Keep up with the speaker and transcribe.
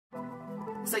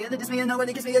Say that this me and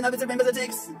nobody gets me enough, it's a rainbow that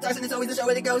takes. Darcy is always the show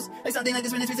where it goes. Like something like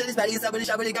this when it's reset, this body is up with a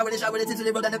shot, with it got with a shot, with it into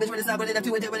the road, down the bitch with a stop, with it up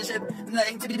to it, with a ship.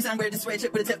 Like tippity sound where this way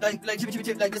chip with a tip, like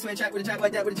chip, like this way track with a track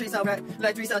like that, with a 3-style rack,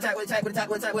 like 3-style tack with a tack, with a tack,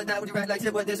 with a tack, with that, with a rack, like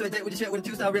tip with this way, with a shit, with a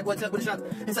 2-style rip, what's up with a shot,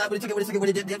 inside with a ticket, with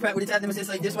a dip, crap, with a tap, nemesis,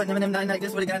 like this one, them 9, like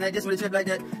this, with a guy, like this, with a trip, like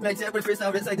that, like tip with a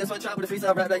freestyle rip, like this one, trap with a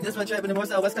freestyle rap, like this one, trap with a more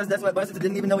style, west coast, that's why Bart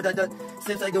didn't even know what that does.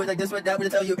 Sips, like do it like this, what that, with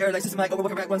a tell you, air, like system, like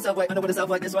overwork, rack, one self, white, I know what a self,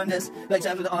 like this one, this, like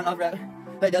chaps with the on-off rap.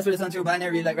 Like that's what it's on true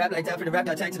binary, like rap like that for the rap,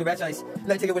 got tag to the rat choice.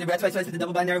 Like take it with the rat twice with the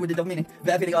double binary with the double meaning.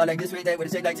 Rap hitting all like this way, that with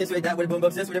a shake like this way, that with a boom boom,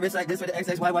 this with a wrist like this with the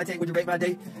XXYY take with the break my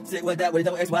day. Sit with that with a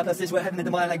double XY plus this with heaven in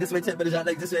the mind like this way tip with a shot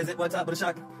like this way, zip one top with a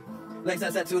shock. Like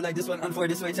that two like this one on 4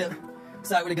 this way tip.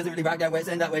 Side with it doesn't really rock that way,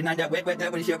 send that way, 9 that way, wet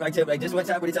that with a shit right tip like this one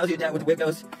shot with it tells you that with the whip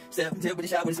goes. Step tip with a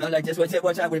shot with a smell like this one tip,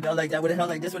 one shot with a bell like that with a hell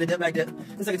like this with a dip like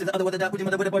that. The second to the other with a dot with your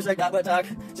mother with a bush like that, but talk.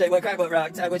 Shake what crack what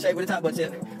rock, tag with shake with a top what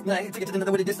tip. Like take it to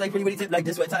another with a dislike pretty with a tip like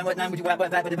this way, time what 9 with you whap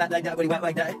back with a bat like that, with a whap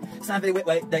like that. Sign for the whip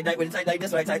way, like with a tight like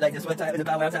this way, tight like this one time with a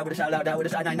bow out with a shot loud out with a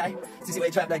shot 9 CC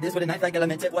way trap like this with a knife like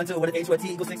element tip 1 2 with an H what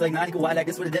T equals 6 like 9 equal Y like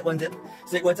this with a dip 1 dip.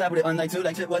 Stick what top with it on like 2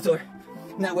 like shit what tour.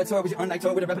 Now what tour with your unlike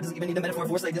tour with a rapper doesn't even need a metaphor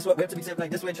force like this what whip to be tip like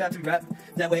this way trap to be rap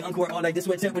that way encore all like this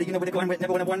way tip with you know with a corn with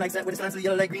never one of one like that with a slants of the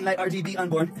yellow like green light RGB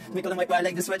unborn twinkle and white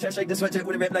like this sweat trap shake this sweat tip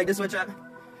with a rip like this sweat trap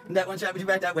that one trap with you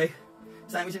back that way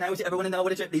sign with you now what you ever want to know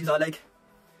what a trip leaves all like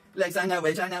sign that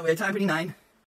way time pretty 9